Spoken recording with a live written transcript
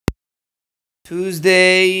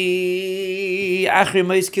Tuesday, Achri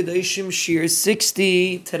Mais Kedoshim, Shiur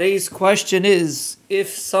 60. Today's question is,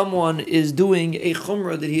 if someone is doing a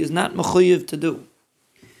chumrah that he is not mechuyev to do,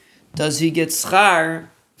 does he get schar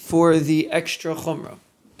for the extra chumrah?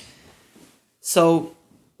 So,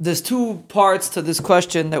 there's two parts to this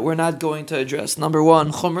question that we're not going to address. Number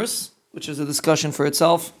one, chumras, which is a discussion for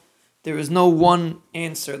itself. There is no one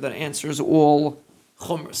answer that answers all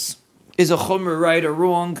chumras. Is a chumrah right or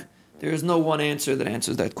wrong? There is no one answer that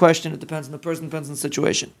answers that question. It depends on the person, depends on the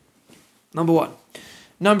situation. Number one.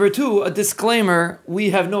 Number two, a disclaimer. We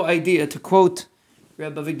have no idea, to quote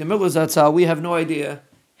Rabbi Avigdor Miller Zatzal, we have no idea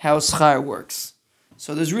how schar works.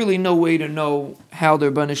 So there's really no way to know how the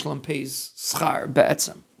Rebbeinu Shalom pays schar,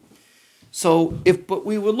 be'etzem. But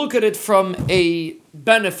we would look at it from a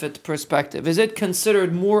benefit perspective. Is it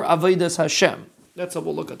considered more avodas Hashem? That's how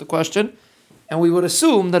we'll look at the question. And we would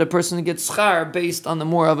assume that a person gets schar based on the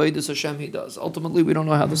more avodas Hashem he does. Ultimately, we don't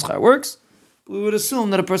know how the schar works. But we would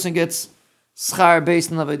assume that a person gets schar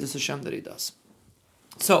based on the avodas Hashem that he does.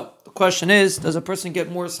 So, the question is, does a person get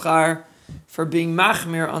more schar for being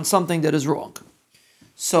machmir on something that is wrong?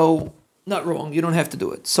 So, not wrong, you don't have to do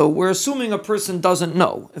it. So, we're assuming a person doesn't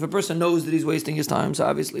know. If a person knows that he's wasting his time, so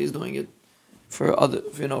obviously he's doing it for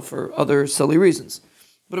other silly reasons.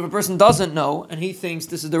 But if a person doesn't know, and he thinks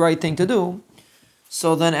this is the right thing to do,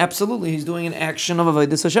 so then absolutely he's doing an action of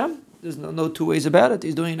avodas Hashem. There's no two ways about it.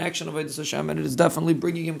 He's doing an action of avodas Hashem, and it is definitely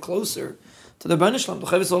bringing him closer to the Rebbeinu Shalom. The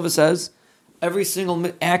Chavis Ova says, every single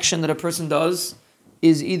action that a person does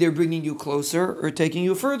is either bringing you closer or taking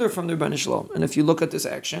you further from the Rebbeinu Shalom. And if you look at this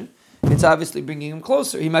action, it's obviously bringing him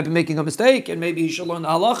closer. He might be making a mistake, and maybe he should learn the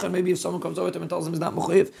halach, and maybe if someone comes over to him and tells him he's not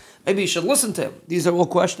mechuyev, maybe he should listen to him. These are all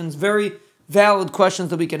questions, very valid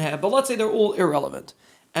questions that we can have, but let's say they're all irrelevant.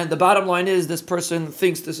 And the bottom line is, this person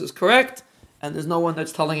thinks this is correct, and there's no one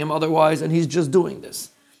that's telling him otherwise, and he's just doing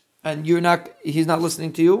this. And he's not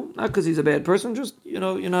listening to you, not because he's a bad person, just, you're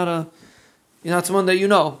not someone that you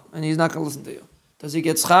know, and he's not going to listen to you. Does he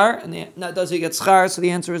get schar? Does he get schar? So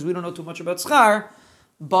the answer is, we don't know too much about schar,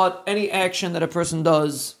 but any action that a person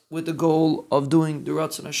does with the goal of doing the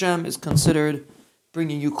Ratzon Hashem is considered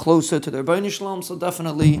bringing you closer to the Rebbeinu Shalom, so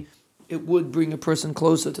definitely it would bring a person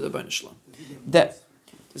closer to the Rebbeinu Shalom.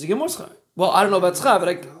 Does he get more schar? Well, I don't know about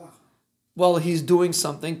schar, but he's doing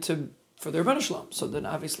something for the Rebbeinu Shalom, so then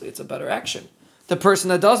obviously it's a better action. The person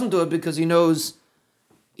that doesn't do it because he knows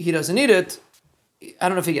he doesn't need it, I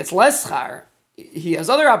don't know if he gets less schar. He has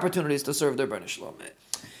other opportunities to serve the Rebbeinu Shalom.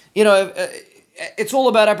 It's all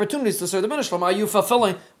about opportunities to serve the Rebbeinu Shalom. Are you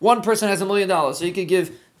fulfilling? One person has $1 million, so you could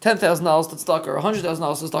give $10,000 to tzedakah or $100,000 to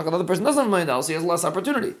tzedakah. Another person doesn't have $1 million, so he has less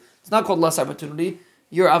opportunity. It's not called less opportunity.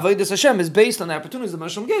 Your avodas Hashem is based on the opportunities the Rebbeinu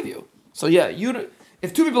Shalom gave you. So yeah,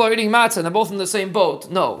 if two people are eating matzah and they're both in the same boat,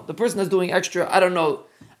 no, the person that's doing extra, I don't know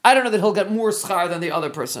that he'll get more schar than the other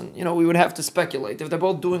person. We would have to speculate. If they're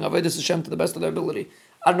both doing avodas Hashem to the best of their ability,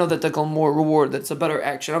 I don't know that they'll get more reward. That's a better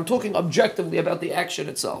action. I'm talking objectively about the action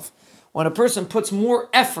itself. When a person puts more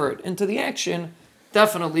effort into the action,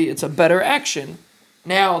 definitely it's a better action.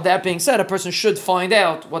 Now, that being said, a person should find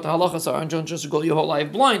out what the halachas are and don't just go your whole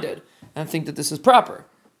life blinded and think that this is proper.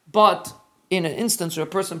 But in an instance where a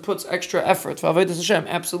person puts extra effort for avodas Hashem,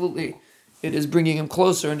 absolutely it is bringing him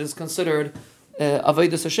closer and is considered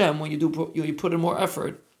avodas Hashem when you put in more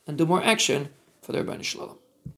effort and do more action for the Rebbeinu Shalom.